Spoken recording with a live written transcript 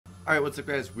Alright, what's up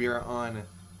guys? We are on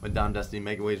Madame Destiny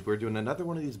Mega Waves. We're doing another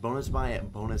one of these bonus buy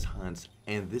bonus hunts,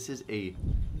 and this is a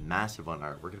massive one.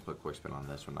 Alright, we're going to put quick spin on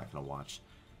this. We're not going to watch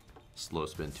slow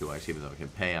spin 2x, even though we can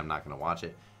pay. I'm not going to watch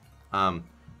it.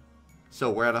 So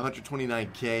we're at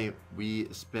 129k.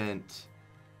 We spent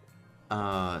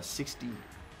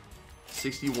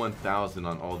 61,000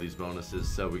 on all these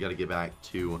bonuses, so we got to get back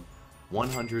to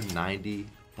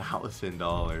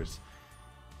 $190,000.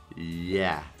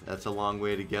 Yeah, that's a long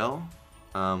way to go.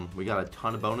 We got a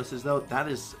ton of bonuses though. That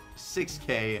is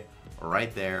 6k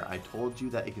right there. I told you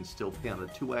that it can still pay on the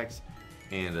 2x,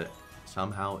 and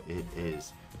somehow it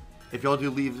is. If y'all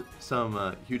do leave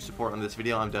some huge support on this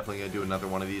video, I'm definitely going to do another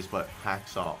one of these, but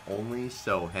hacksaw only.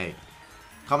 So hey,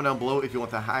 comment down below if you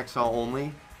want the hacksaw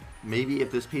only. Maybe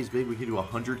if this pays big, we could do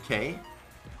 100k.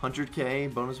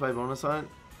 100k bonus by bonus hunt.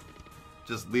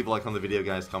 Just leave a like on the video,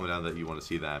 guys. Comment down that you want to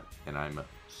see that, and I'm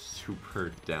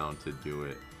super down to do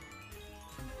it.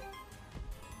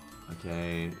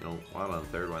 Okay, you know, why on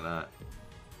third? Why not?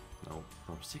 No,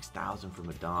 from 6,000 for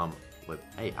Madame with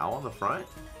hey, owl on the front.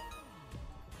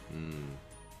 On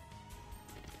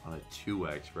a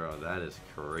 2x, bro, that is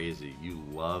crazy. You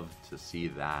love to see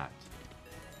that.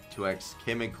 2x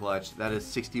came in clutch. That is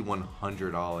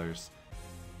 $6,100.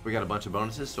 We got a bunch of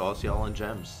bonuses, so I'll see y'all in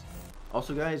gems.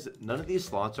 Also, guys, none of these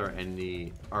slots are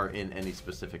in any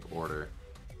specific order.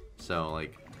 So,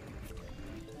 like,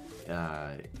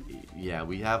 yeah,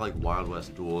 we have like Wild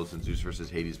West duels and Zeus versus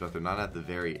Hades, but they're not at the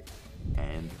very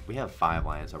end. We have 5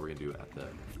 lions that we're gonna do at the.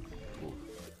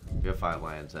 We have 5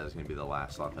 lions. That is gonna be the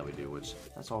last slot that we do, which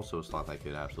that's also a slot that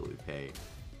could absolutely pay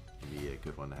and be a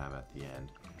good one to have at the end.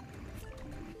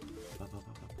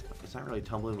 It's not really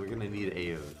tumbling. We're gonna need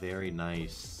a very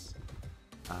nice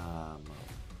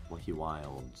Lucky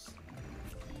Wilds.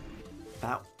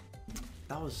 That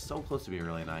was so close to being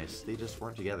really nice. They just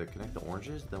weren't together. Connect the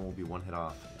oranges, then we'll be one hit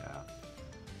off. Yeah.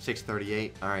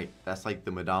 638. Alright, that's like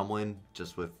the Madame win,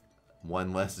 just with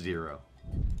one less zero.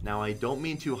 Now, I don't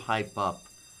mean to hype up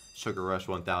Sugar Rush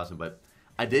 1000, but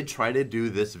I did try to do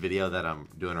this video that I'm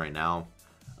doing right now.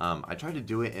 I tried to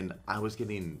do it, and I was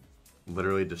getting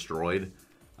literally destroyed.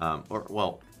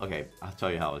 Well, okay, I'll tell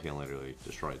you how I was getting literally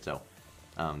destroyed. So,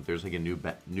 there's like a new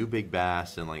big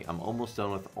bass, and like I'm almost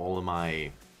done with all of my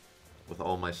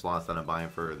slots that I'm buying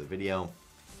for the video,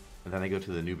 and then I go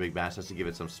to the new big bass just to give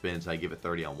it some spins. I give it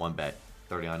 30 on one bet,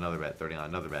 30 on another bet, 30 on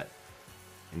another bet,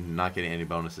 and not getting any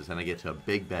bonuses. And I get to a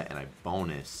big bet and I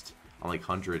bonused on like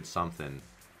 100 something,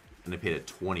 and I paid a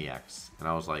 20x, and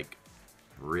I was like,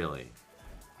 really?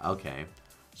 Okay.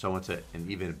 So I went to an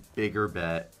even bigger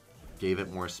bet, gave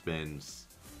it more spins,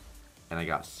 and I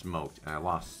got smoked, and I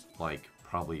lost like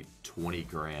probably 20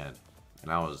 grand.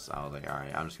 And I was like, all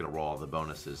right, I'm just gonna roll all the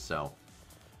bonuses. So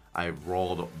I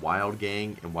rolled Wild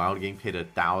Gang, and Wild Gang paid a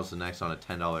 1000x on a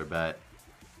 $10 bet,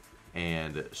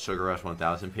 and Sugar Rush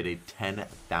 1000 paid a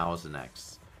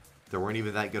 10,000x. There weren't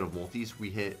even that good of multis. We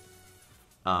hit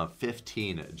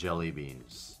 15 jelly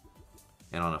beans,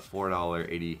 and on a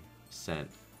 $4.80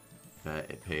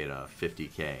 bet, it paid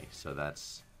 50k. So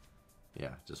that's,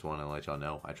 yeah. Just want to let y'all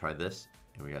know I tried this,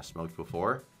 and we got smoked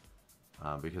before.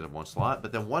 Because of one slot,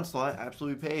 but then one slot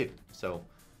absolutely paid. So,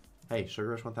 hey, Sugar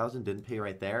Rush 1000 didn't pay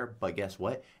right there, but guess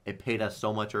what? It paid us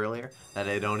so much earlier that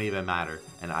it don't even matter,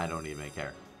 and I don't even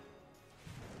care.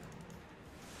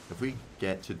 If we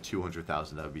get to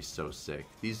 200,000, that would be so sick.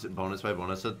 These bonus by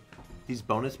bonus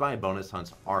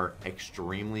hunts are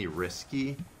extremely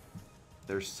risky.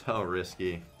 They're so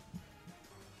risky,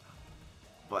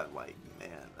 but like,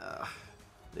 man,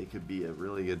 they could be a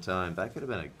really good time. That could have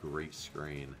been a great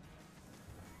screen.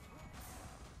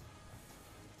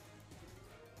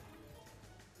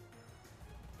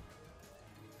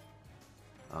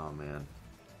 Oh man,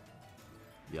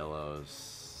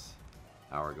 yellows,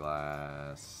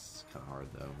 hourglass, kind of hard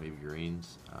though. Maybe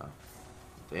greens.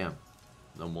 Damn,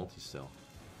 no multi still.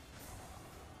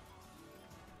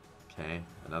 Okay,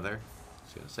 another. I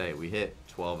was gonna say we hit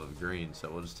 12 of green, so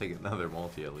we'll just take another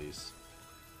multi at least.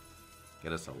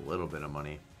 Get us a little bit of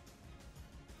money.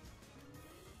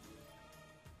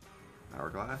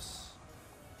 Hourglass,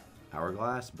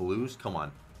 hourglass, blues. Come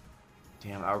on,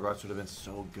 damn, hourglass would have been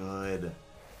so good.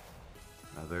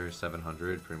 Another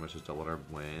 700, pretty much just doubled our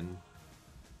win.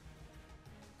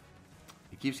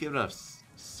 It keeps giving us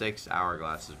 6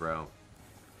 hourglasses, bro.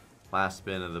 Last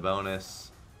spin of the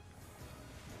bonus.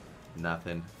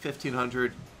 Nothing.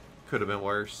 1,500. Could have been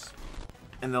worse.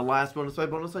 And the last bonus by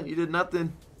bonus line, you did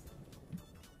nothing.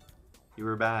 You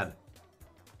were bad.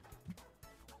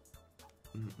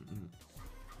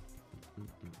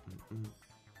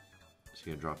 Is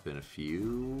he gonna drop in a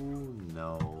few?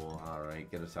 No.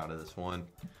 Alright, get us out of this one.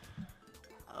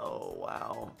 Oh,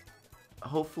 wow.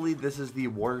 Hopefully this is the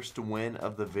worst win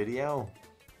of the video.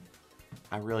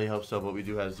 I really hope so, but we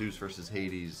do have Zeus versus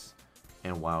Hades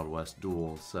and Wild West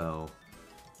duel, so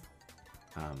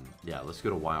yeah, let's go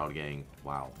to Wild Gang.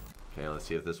 Wow. Okay, let's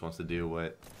see if this wants to do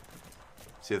what.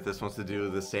 See if this wants to do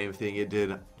the same thing it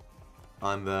did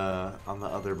on the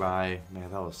other buy.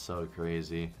 Man, that was so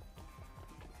crazy.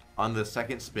 On the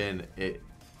second spin, it,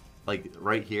 like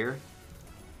right here,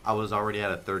 I was already at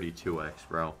a 32x,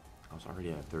 bro. I was already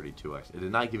at a 32x. It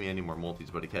did not give me any more multis,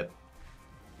 but it kept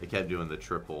doing the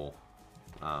triple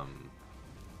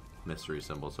mystery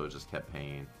symbol, so it just kept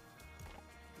paying.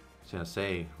 I was gonna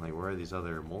say, like, where are these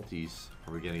other multis?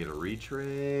 Are we gonna get a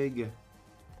retrig?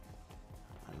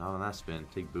 Not on that spin.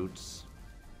 Take boots.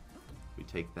 We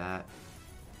take that.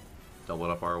 Doubled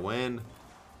up our win.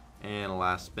 And a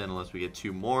last spin unless we get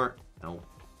two more. Nope.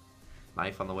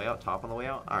 Knife on the way out, top on the way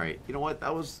out. Alright, you know what?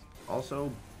 That was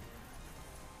also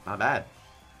not bad.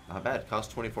 Not bad.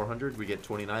 Cost 2,400. We get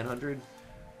 2,900.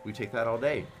 We take that all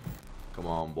day. Come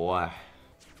on, boy.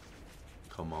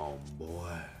 Come on,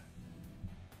 boy.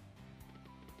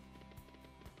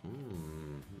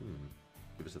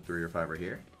 Give us a 3 or 5 right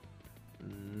here.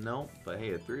 Nope, but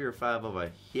hey, a 3 or 5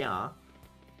 over here.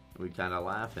 We kind of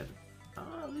laughing.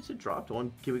 At least it dropped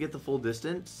one. Can we get the full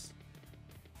distance?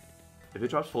 If it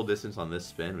drops full distance on this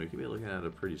spin, we could be looking at a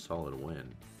pretty solid win.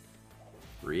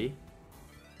 3?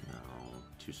 No,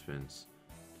 2 spins.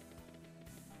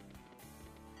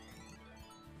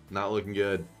 Not looking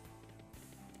good.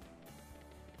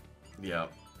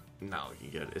 Yep, not looking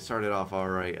good. It started off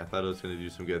alright. I thought it was going to do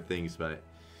some good things, but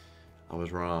I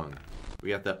was wrong. We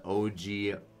got the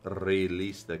OG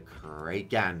Release the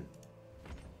Kraken.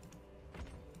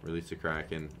 Release the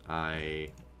Kraken. I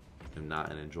am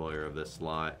not an enjoyer of this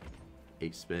slot.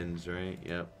 8 spins, right?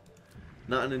 Yep.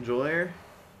 Not an enjoyer.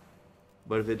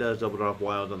 But if it does double drop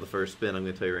wild on the first spin, I'm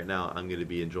going to tell you right now, I'm going to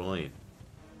be enjoying.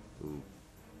 Ooh.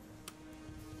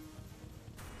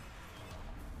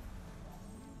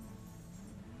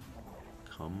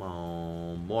 Come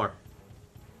on. More.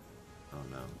 Oh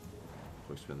no.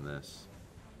 Quick spin this.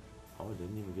 Oh, it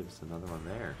didn't even give us another one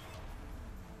there.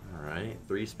 Alright.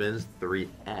 3 spins, 3x.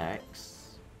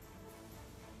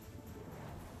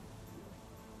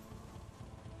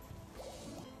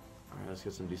 Alright, let's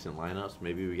get some decent lineups.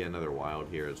 Maybe we get another wild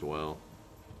here as well.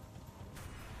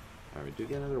 Alright, we do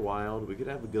get another wild. We could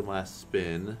have a good last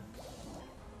spin.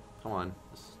 Come on.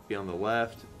 Let's be on the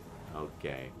left.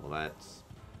 Okay. Well, that's...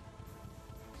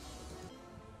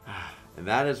 And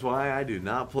that is why I do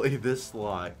not play this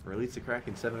slot. Release the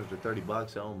Kraken, 730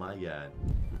 bucks. Oh my god.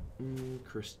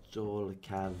 Crystal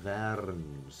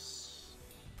Caverns.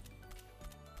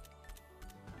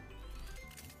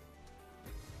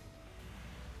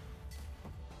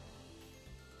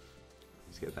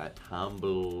 Let's get that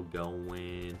tumble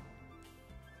going.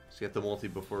 Let's get the multi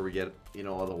before we get, you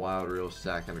know, all the wild reels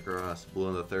stacking across. Blue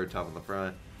on the third, top on the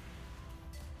front.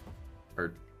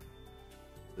 Or,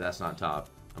 that's not top.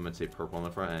 I'm going to say purple on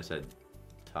the front, and I said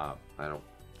top. I don't...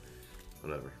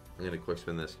 Whatever. I'm going to quick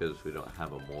spin this because we don't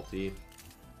have a multi.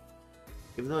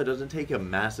 Even though it doesn't take a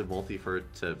massive multi for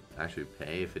it to actually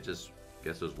pay, if it just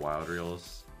gets those wild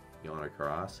reels going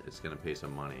across, it's going to pay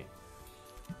some money.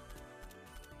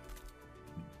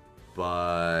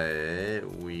 But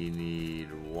we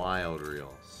need wild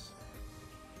reels.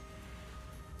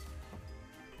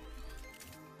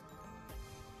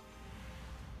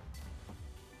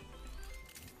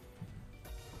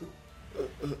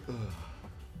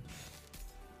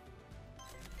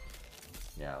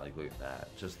 Yeah, like look at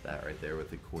that. Just that right there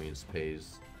with the queens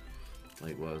pays,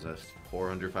 like what was that,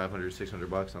 400, 500, 600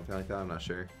 bucks, something like that, I'm not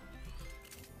sure.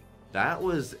 That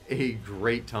was a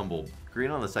great tumble. Green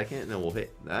on the second, and then we'll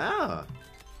hit.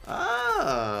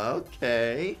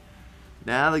 Okay.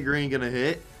 Now the green gonna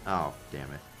hit. Oh,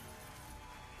 damn it.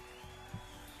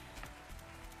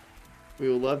 We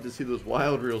would love to see those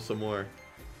wild reels some more.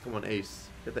 Come on, ace.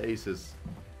 Get the aces.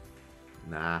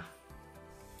 Nah.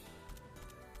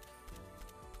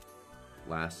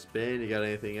 Last spin. You got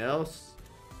anything else?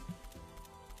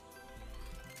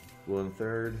 Blue on the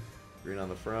third. Green on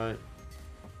the front.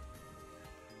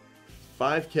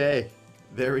 5K.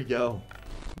 There we go.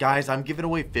 Guys, I'm giving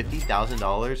away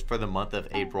 $50,000 for the month of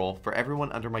April for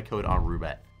everyone under my code on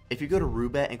Roobet. If you go to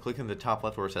Roobet and click on the top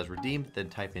left where it says redeem, then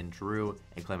type in Drew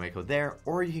and claim my code there,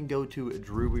 or you can go to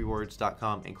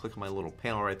drewrewards.com and click on my little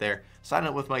panel right there, sign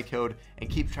up with my code, and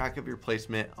keep track of your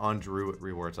placement on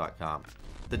drewrewards.com.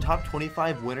 The top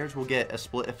 25 winners will get a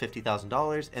split of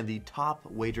 $50,000, and the top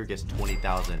wager gets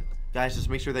 $20,000. Guys, just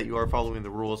make sure that you are following the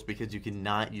rules because you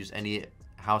cannot use any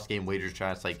house game wager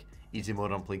strats like easy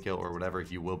mode on Plinko or whatever.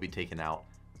 You will be taken out.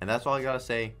 And that's all I gotta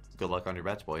say. Good luck on your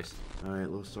bets, boys. Alright,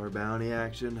 little star bounty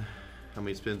action. How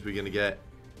many spins we gonna get?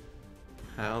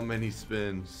 How many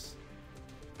spins?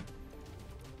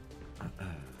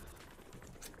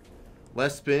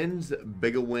 Less spins,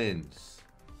 bigger wins.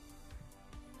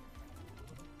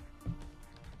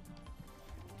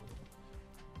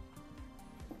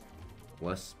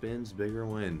 Less spins, bigger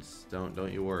wins.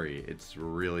 Don't you worry. It's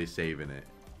really saving it.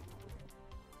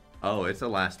 Oh, it's a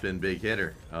last spin big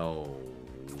hitter. Oh.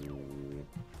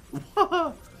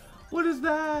 What is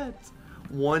that?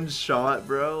 One shot,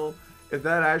 bro. If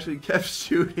that actually kept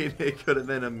shooting, it could have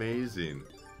been amazing.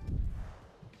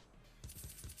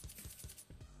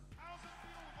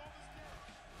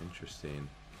 Interesting.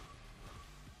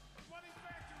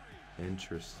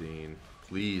 Interesting.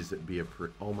 Please be a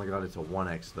oh my god, it's a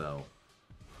 1x though.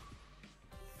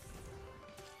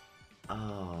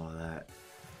 Oh, that.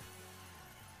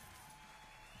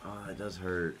 Oh, that does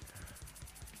hurt.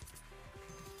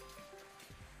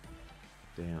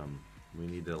 Damn. We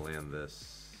need to land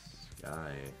this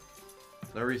guy.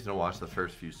 No reason to watch the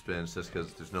first few spins just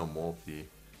because there's no multi.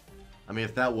 I mean,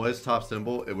 if that was top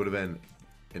symbol, it would have been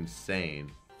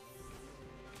insane.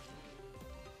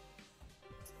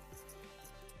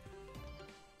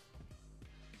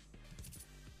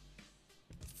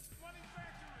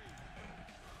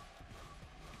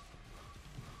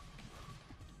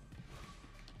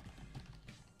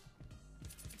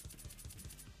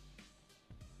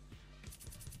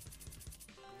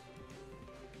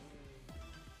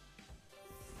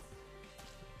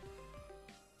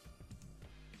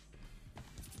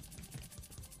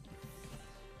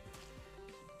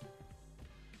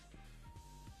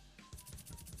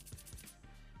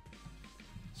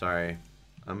 Sorry,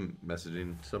 I'm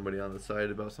messaging somebody on the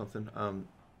side about something.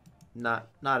 Not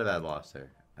a bad loss there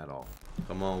at all.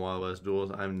 Come on, Wild West Duels.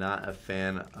 I'm not a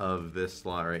fan of this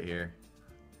slot right here.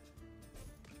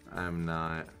 I'm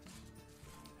not.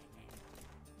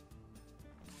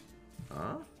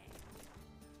 Huh?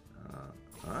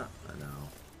 I know.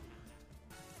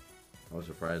 I was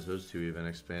surprised those two even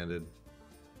expanded.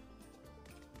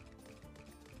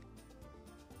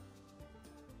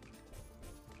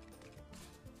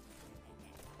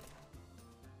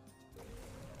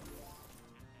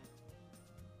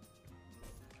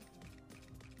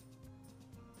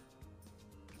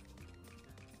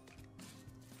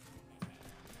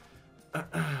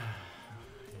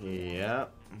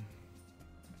 Yep.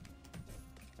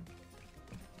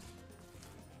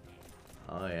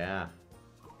 Oh yeah.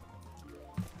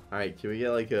 All right, can we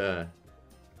get like an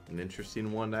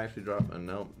interesting one to actually drop?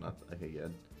 Nope, not okay.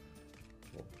 Good.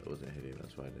 Well, it wasn't hitting.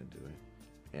 That's why I didn't do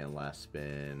it. And last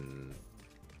spin.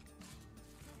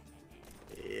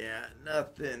 Yeah,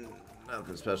 nothing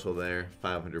special there.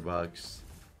 500 bucks.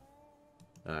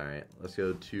 All right, let's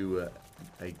go to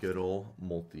a good old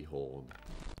multi-hold.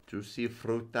 Juicy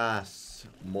Frutas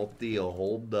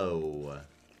multi-holdo.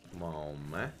 Come on,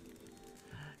 man.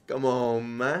 Come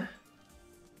on, man.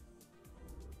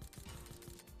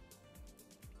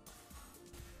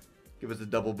 Give us a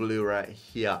double blue right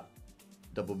here.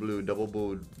 Double blue, double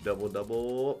blue,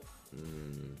 double.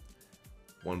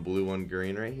 One blue, one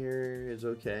green right here is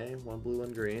okay. One blue,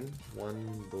 one green.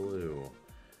 One blue.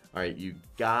 Alright, you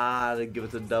gotta give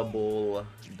us a double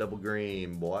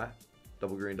green, boy.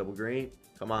 Double green.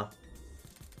 Come on.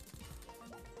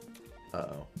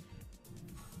 Uh-oh.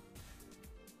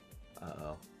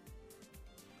 Uh-oh.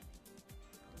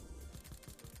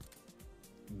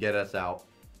 Get us out.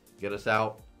 Get us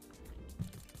out.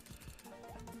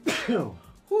 Whew.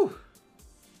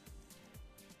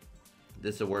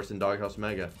 This is worse than Doghouse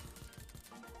Mega.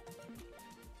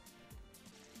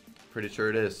 Pretty sure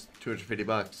it is. 250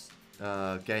 bucks.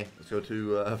 Okay, let's go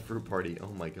to Fruit Party.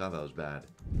 Oh my god, that was bad.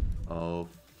 Oh,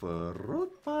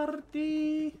 Fruit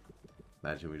Party.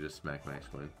 Imagine we just smack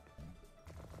max win.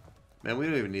 Man, we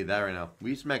don't even need that right now.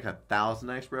 We smack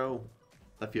 1,000x, bro.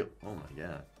 I feel. Oh my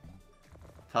god.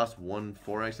 Toss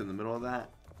 4x in the middle of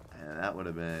that. And that would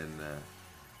have been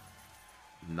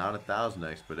not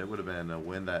 1,000x, but it would have been a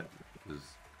win that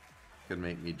could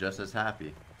make me just as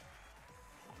happy.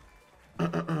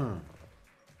 Ooh,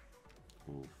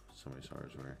 so many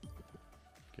stars were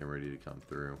getting ready to come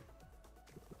through.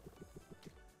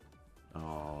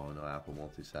 Oh, no Apple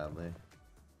Multi, sadly.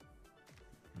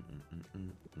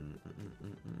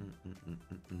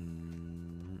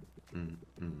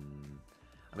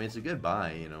 I mean, it's a good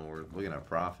buy, you know, we're looking at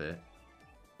profit.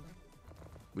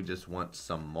 We just want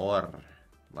some more.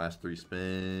 Last 3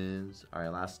 spins.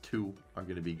 Alright, last 2 are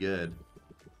going to be good.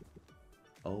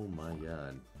 Oh my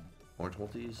god. Orange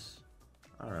multis?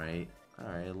 Alright.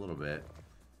 Alright, a little bit.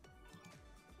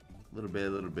 A little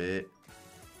bit.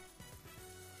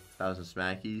 1,000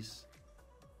 smackies.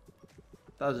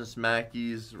 1,000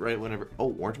 smackies right whenever.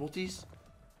 Oh, orange multis?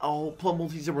 Oh, plum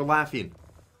multis, and we're laughing.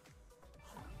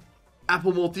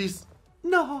 Apple multis?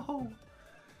 No!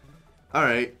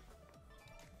 Alright.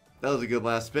 That was a good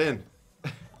last spin.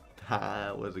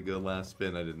 That was a good last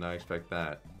spin. I did not expect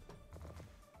that.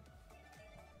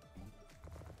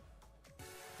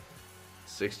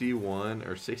 61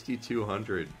 or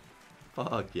 6,200.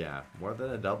 Fuck yeah. More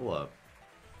than a double up.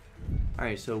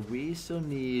 Alright, so we still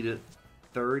need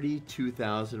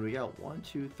 32,000. We got 1,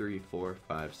 2, 3, 4,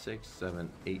 5, 6, 7,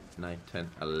 8, 9, 10,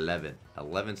 11.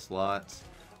 11 slots.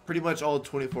 Pretty much all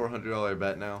 $2,400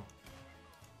 bet now.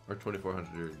 Or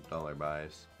 $2,400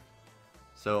 buys.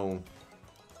 So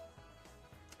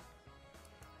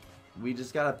we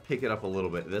just gotta pick it up a little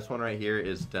bit. This one right here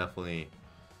is definitely...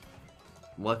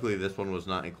 Luckily this one was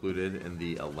not included in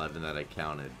the 11 that I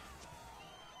counted.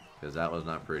 Because that was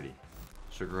not pretty.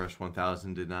 Sugar Rush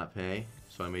 1000 did not pay.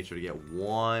 So I made sure to get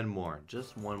one more.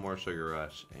 Just one more Sugar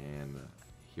Rush. And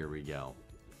here we go.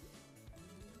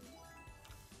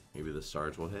 Maybe the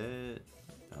stars will hit.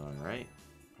 Alright.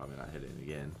 Probably not hitting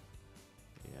again.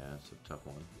 Yeah, it's a tough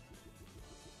one.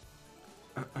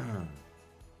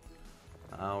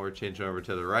 Oh, we're changing over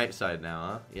to the right side now,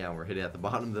 huh? Yeah, we're hitting at the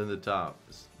bottom then the top.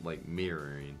 It's like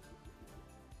mirroring.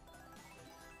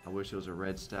 I wish it was a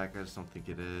red stack. I just don't think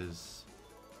it is.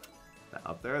 That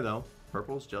up there, though.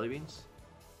 Purples, jelly beans.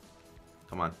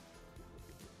 Come on.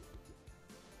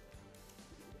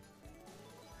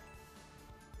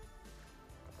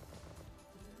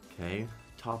 Okay.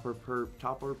 Topper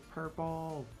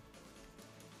purple.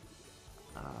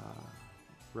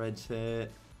 Reds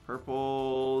hit.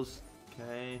 Purples.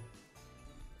 Okay.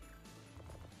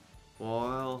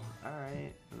 Foil.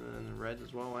 Alright. And then the reds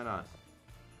as well. Why not?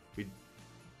 We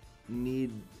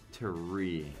need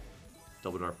to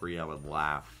double dark free. I would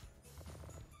laugh.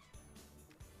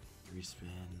 3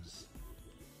 spins.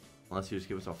 Unless you just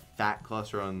give us a fat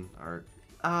cluster on our...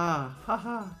 Ah!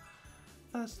 Haha!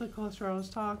 That's the cluster I was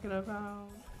talking about.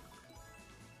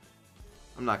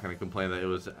 I'm not going to complain that it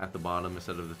was at the bottom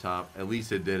instead of the top. At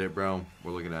least it did it, bro.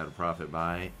 We're looking at a profit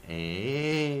buy.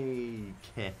 Okay.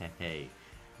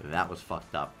 That was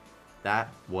fucked up. That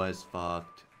was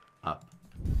fucked up.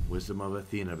 Wisdom of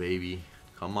Athena, baby.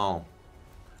 Come on.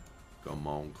 Come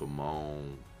on, come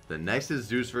on. The next is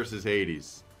Zeus versus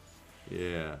Hades.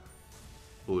 Yeah.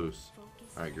 Blues.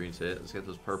 Alright, green's hit. Let's get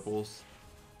those purples.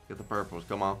 Get the purples.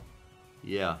 Come on.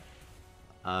 Yeah.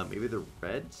 Maybe the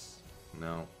reds?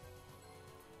 No.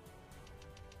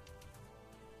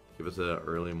 Give us an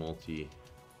early multi.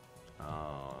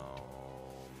 Oh,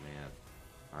 man.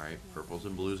 Alright, purples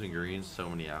and blues and greens. So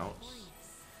many outs.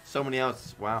 So many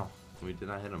outs. Wow. We did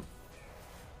not hit them.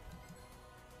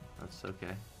 That's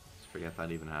okay. Just forget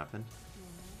that even happened.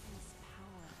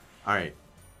 Alright.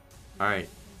 Alright.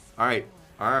 Alright.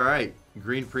 Alright.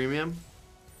 Green premium.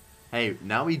 Hey,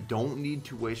 now we don't need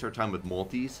to waste our time with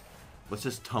multis. Let's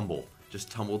just tumble.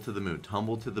 Just tumble to the moon.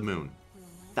 Tumble to the moon.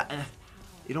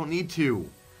 You don't need to.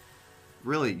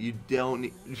 Really, you don't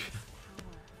need...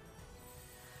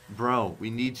 Bro, we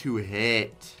need to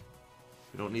hit.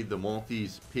 We don't need the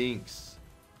multis. Pinks.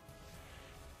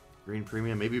 Green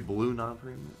premium. Maybe blue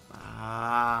non-premium.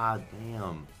 Ah,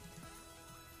 damn.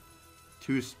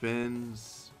 2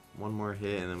 spins. 1 more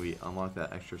hit, and then we unlock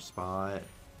that extra spot.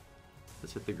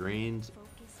 Let's hit the greens.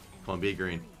 Come on, be a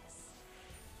green.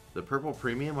 The purple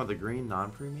premium or the green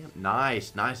non-premium?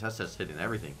 Nice, nice. That's just hitting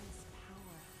everything.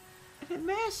 And it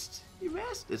missed. You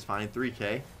missed. It's fine.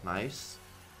 3K. Nice.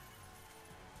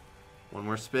 1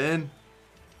 more spin.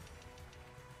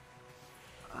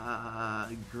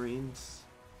 Greens.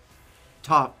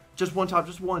 Top. Just one top.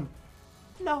 Just one.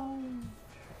 No.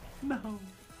 No.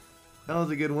 That was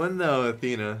a good one though,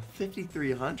 Athena.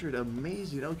 5,300.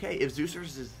 Amazing. Okay. If Zeus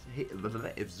versus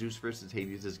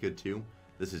Hades is good too,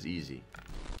 this is easy.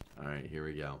 All right. Here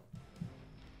we go.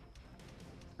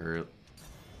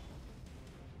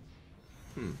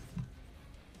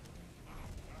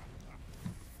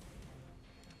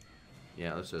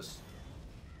 Yeah, let's just...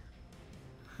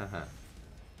 I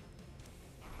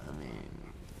mean,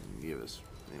 give us,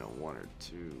 1 or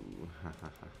 2.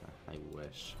 I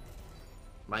wish.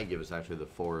 Might give us actually the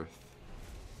 4th.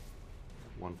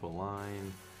 1 full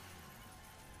line.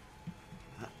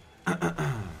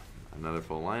 Another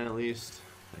full line at least.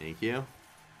 Thank you.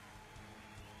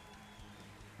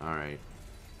 Alright.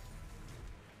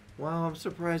 Well, I'm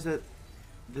surprised that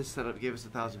this setup gave us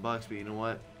 $1,000 bucks, but you know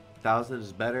what? 1,000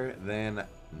 is better than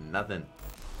nothing.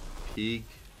 peak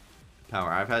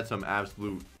power. I've had some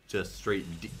absolute just straight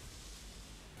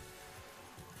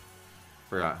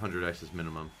forgot 100x is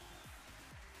minimum.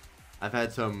 I've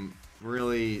had some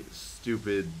really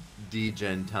stupid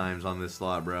degen times on this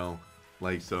slot, bro.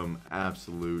 Like some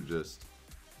absolute just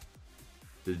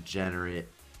degenerate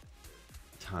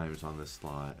times on this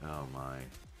slot. Oh my.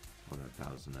 What a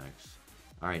 1000x.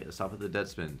 Alright, let's stop with the dead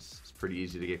spins. It's pretty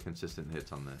easy to get consistent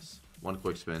hits on this. One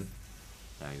quick spin.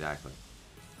 Yeah, exactly.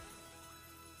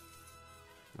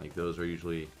 Like those are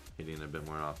usually hitting a bit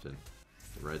more often.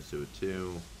 The reds do it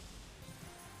too.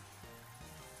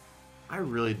 I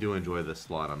really do enjoy this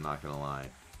slot, I'm not gonna lie.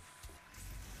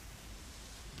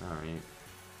 Alright.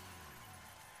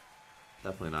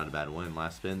 Definitely not a bad win.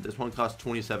 Last spin. This one cost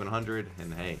 2,700,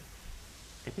 and hey,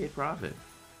 I paid profit.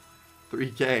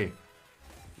 3K.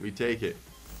 We take it.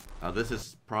 Now this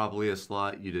is probably a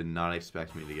slot you did not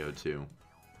expect me to go to.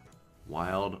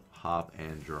 Wild, hop,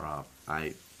 and drop.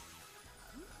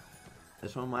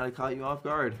 This one might have caught you off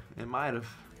guard. It might have.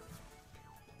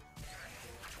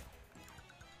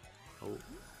 Oh.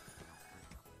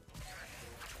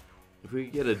 If we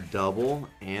could get a double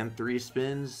and 3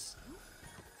 spins.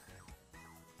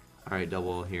 Alright,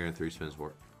 double here and 3 spins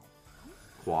for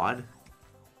quad.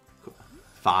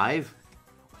 5?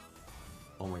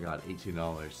 Oh my god,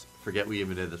 $18. Forget we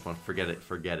even did this one. Forget it.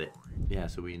 Forget it. Yeah,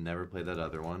 so we never played that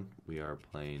other one. We are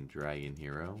playing Dragon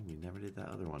Hero. We never did that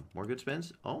other one. More good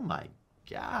spins? Oh my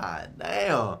god.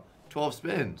 Damn. 12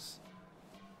 spins.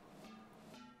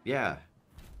 Yeah.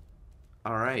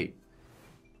 Alright.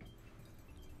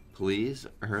 Please,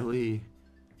 early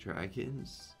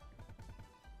dragons.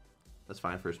 That's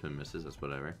fine. First spin misses. That's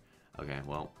whatever. Okay,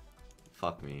 well,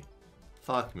 fuck me.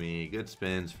 Fuck me. Good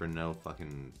spins for no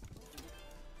fucking...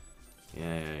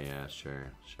 Yeah,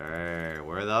 sure. Sure.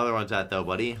 Where are the other ones at, though,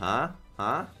 buddy? Huh?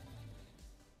 Huh?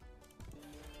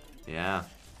 Yeah.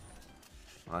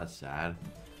 Well, that's sad.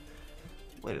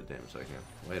 Wait a damn second.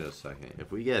 Wait a second.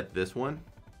 If we get this one...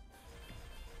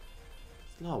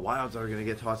 a lot of wilds are going to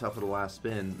get tossed out for the last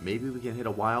spin. Maybe we can hit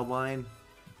a wild line.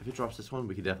 If it drops this one,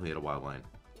 we can definitely hit a wild line.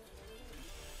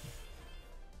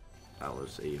 That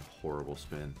was a horrible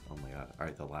spin. Oh my god.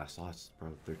 Alright, the last slots, bro.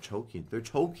 They're choking. They're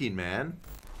choking, man.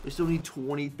 We still need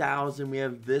 20,000. We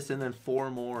have this and then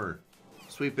 4 more.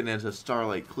 Sweeping into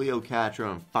Starlight,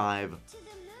 Cleopatra, and 5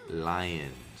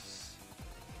 lions.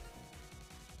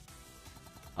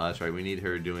 Oh, that's right. We need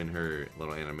her doing her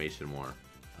little animation more.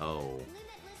 Oh.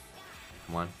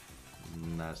 Come on.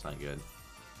 That's not good.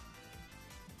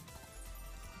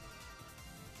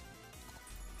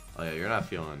 Oh yeah, you're not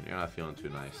feeling too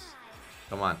nice.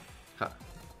 Come on.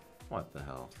 What the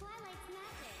hell?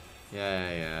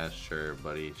 Yeah, sure,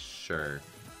 buddy. Sure.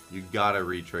 You gotta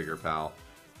re-trigger, pal.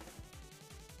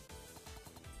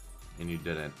 And you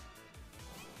didn't.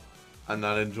 I'm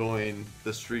not enjoying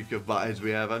the streak of buys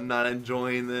we have. I'm not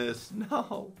enjoying this.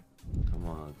 No. Come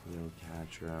on,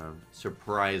 Cleopatra.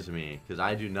 Surprise me, because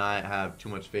I do not have too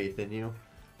much faith in you.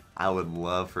 I would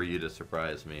love for you to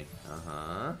surprise me.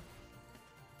 Uh-huh.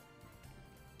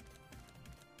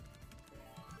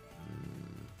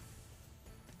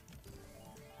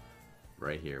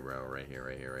 Right here, bro. Right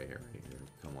here.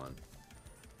 Come on.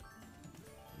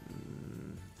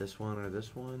 This one or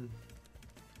this one?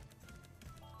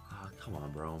 Ah, come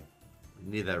on, bro.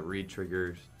 We need that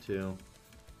re-trigger, too.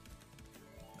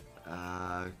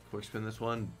 Quick spin this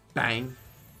one. Bang!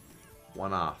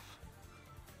 One off.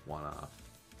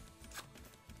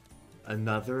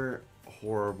 Another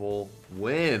horrible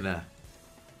win.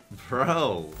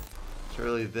 Bro.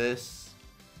 Surely this...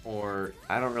 or,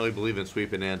 I don't really believe in Sweet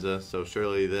Bonanza, so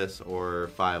surely this or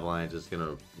 5 lines is going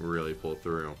to really pull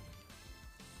through.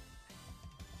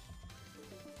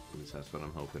 At least that's what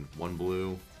I'm hoping. 1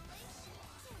 blue.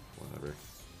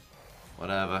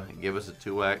 Whatever. Give us a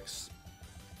 2x.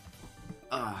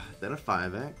 Then a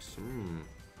 5x.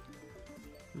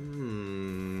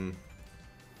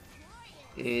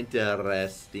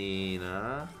 Interesting,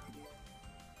 huh?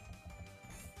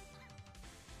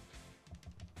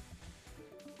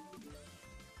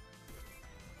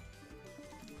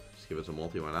 Give us a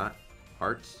multi, why not?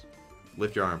 Hearts.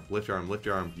 Lift your arm.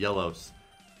 Yellows.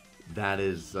 That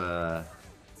is a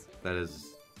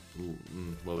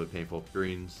little bit painful.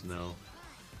 Greens, no.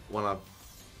 One off.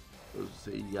 Let's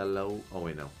say yellow. Oh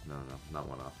wait, no, not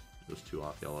one off. It was 2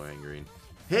 off, yellow and green.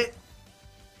 Hit.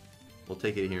 We'll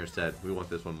take it here instead. We want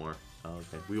this one more. Oh,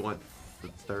 okay. We want the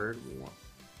 3rd one.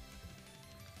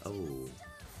 Oh.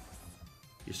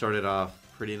 You started off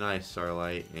pretty nice,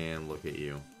 Starlight, and look at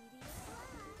you.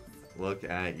 Look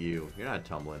at you. You're not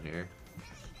tumbling here.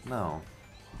 No.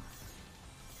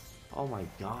 Oh my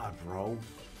god, bro.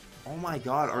 Oh my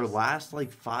god, our last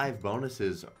like 5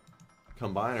 bonuses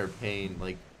combined are paying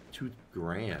like 2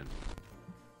 grand.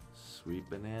 Sweet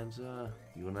Bonanza.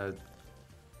 You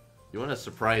wanna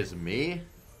surprise me?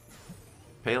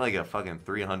 Pay like a fucking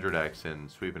 300x in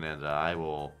Sweet Bonanza. I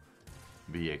will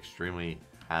be extremely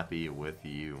happy with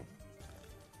you.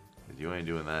 Cause you ain't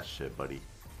doing that shit, buddy.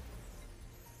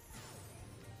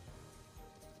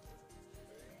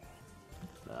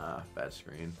 Ah, bad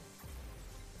screen.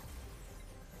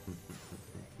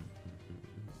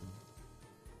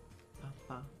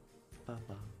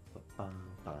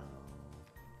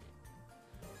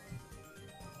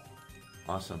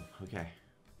 Awesome. Okay.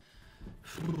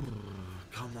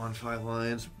 Come on, 5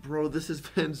 lines. Bro, this has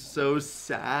been so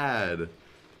sad.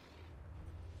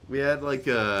 We had like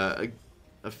a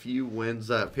few wins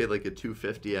that paid like a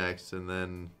 250x and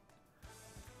then...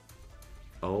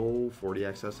 Oh,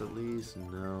 40xs at least?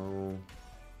 No.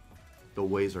 The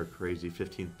ways are crazy.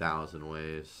 15,000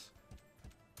 ways.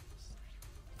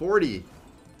 40!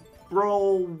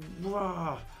 Bro!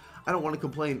 I don't want to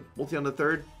complain. Multi on the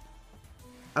third?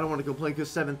 I don't want to complain because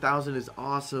 7,000 is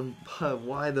awesome, but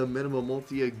why the minimum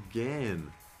multi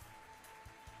again?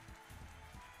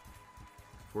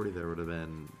 40 there would have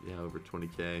been, yeah, over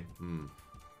 20k.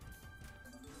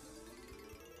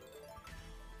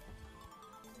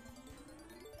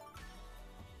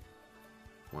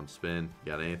 One spin.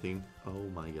 Got anything? Oh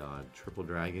my god. Triple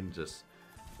Dragon just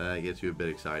gets you a bit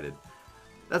excited.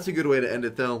 That's a good way to end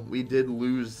it, though. We did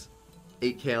lose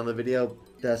 8k on the video.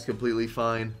 That's completely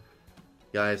fine.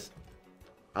 Guys,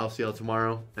 I'll see y'all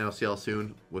tomorrow, and I'll see y'all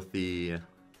soon with the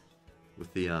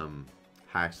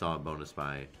Hacksaw bonus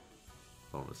buy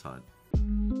bonus hunt.